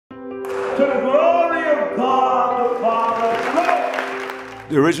to the glory of God the Father.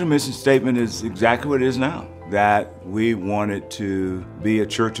 The original mission statement is exactly what it is now, that we wanted to be a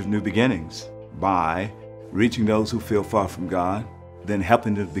church of new beginnings by reaching those who feel far from God, then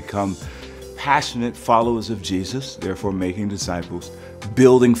helping them to become passionate followers of Jesus, therefore making disciples,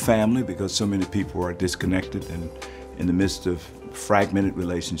 building family because so many people are disconnected and in the midst of fragmented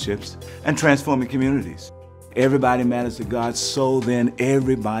relationships, and transforming communities. Everybody matters to God, so then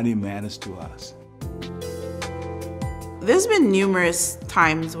everybody matters to us. There's been numerous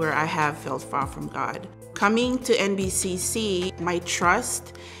times where I have felt far from God. Coming to NBCC, my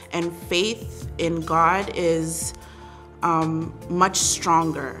trust and faith in God is much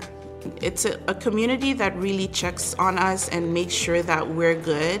stronger. It's a community that really checks on us and makes sure that we're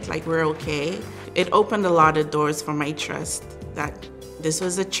good, like we're okay. It opened a lot of doors for my trust that this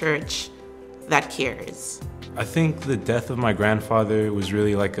was a church that cares. I think the death of my grandfather was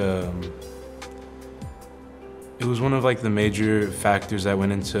really like it was one of the major factors that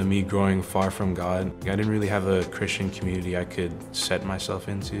went into me growing far from God. I didn't really have a Christian community I could set myself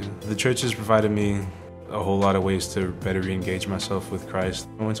into. The church has provided me a whole lot of ways to better re-engage myself with Christ.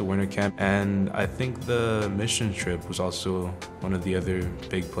 I went to winter camp, and I think the mission trip was also one of the other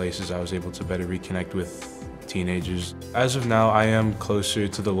big places I was able to better reconnect with teenagers. As of now, I am closer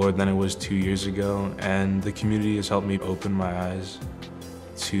to the Lord than I was 2 years ago, and the community has helped me open my eyes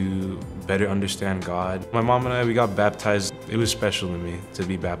to better understand God. My mom and I, we got baptized. It was special to me to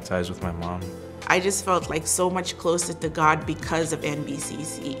be baptized with my mom. I just felt like so much closer to God because of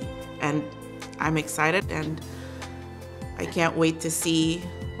NBCC. And I'm excited, and I can't wait to see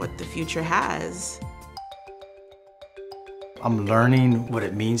what the future has. I'm learning what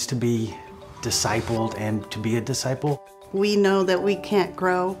it means to be discipled and to be a disciple. We know that we can't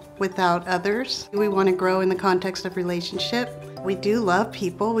grow without others. We want to grow in the context of relationship. We do love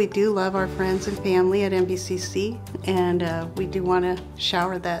people. We do love our friends and family at NBCC, and we do want to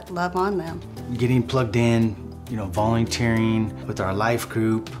shower that love on them. Getting plugged in, volunteering with our life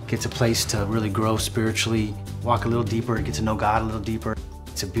group, gets a place to really grow spiritually, walk a little deeper, get to know God a little deeper.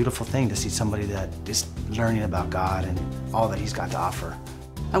 It's a beautiful thing to see somebody that is learning about God and all that He's got to offer.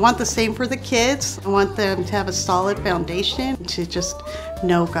 I want the same for the kids. I want them to have a solid foundation, to just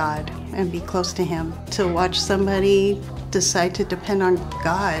know God and be close to Him. To watch somebody decide to depend on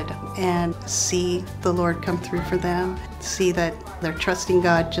God and see the Lord come through for them, see that they're trusting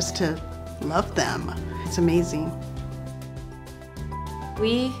God just to love them. It's amazing.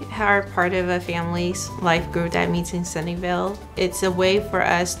 We are part of a family's life group that meets in Sunnyvale. It's a way for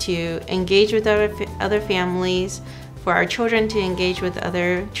us to engage with other families, for our children to engage with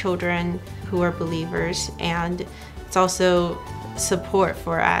other children who are believers, and it's also support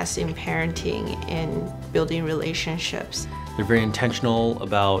for us in parenting and building relationships. They're very intentional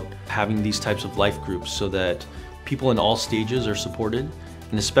about having these types of life groups so that people in all stages are supported,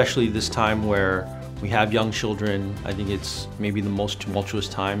 and especially this time where we have young children. I think it's maybe the most tumultuous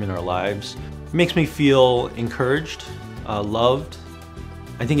time in our lives. It makes me feel encouraged, loved.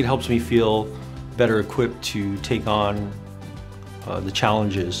 I think it helps me feel better equipped to take on the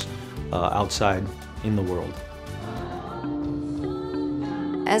challenges outside in the world.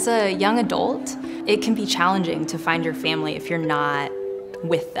 As a young adult, it can be challenging to find your family if you're not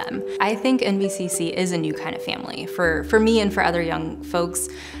with them. I think NBCC is a new kind of family for me and for other young folks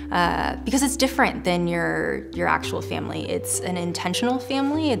because it's different than your actual family. It's an intentional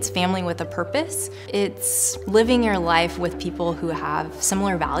family. It's family with a purpose. It's living your life with people who have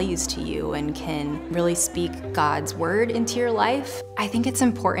similar values to you and can really speak God's word into your life. I think it's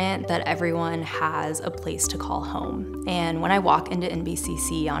important that everyone has a place to call home. And when I walk into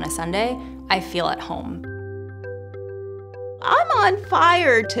NBCC on a Sunday, I feel at home. I'm on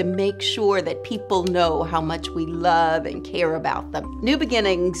fire to make sure that people know how much we love and care about them. New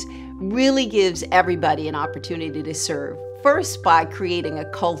Beginnings really gives everybody an opportunity to serve. First, by creating a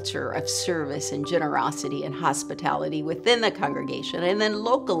culture of service and generosity and hospitality within the congregation, and then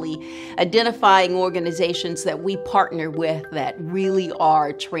locally identifying organizations that we partner with that really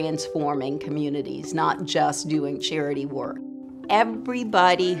are transforming communities, not just doing charity work.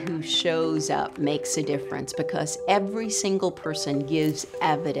 Everybody who shows up makes a difference because every single person gives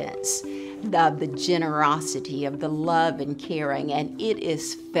evidence of the generosity, of the love and caring, and it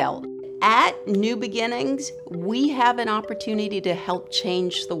is felt. At New Beginnings, we have an opportunity to help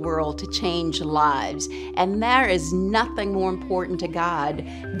change the world, to change lives, and there is nothing more important to God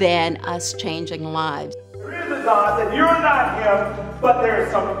than us changing lives. There is a God that you're not Him, but there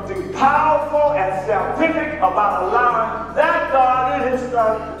is something powerful and scientific about allowing that God and His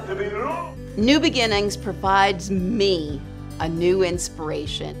Son to be Lord. New Beginnings provides me a new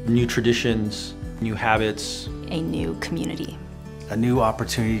inspiration, new traditions, new habits, A new community. A new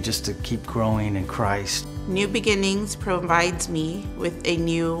opportunity just to keep growing in Christ. New Beginnings provides me with a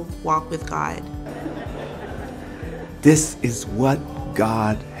new walk with God. This is what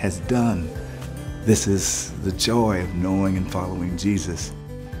God has done. This is the joy of knowing and following Jesus.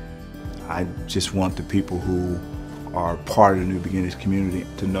 I just want the people who are part of the New Beginnings community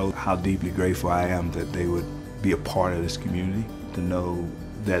to know how deeply grateful I am that they would be a part of this community, to know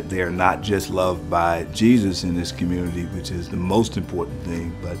that they are not just loved by Jesus in this community, which is the most important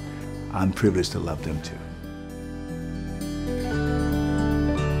thing, but I'm privileged to love them too.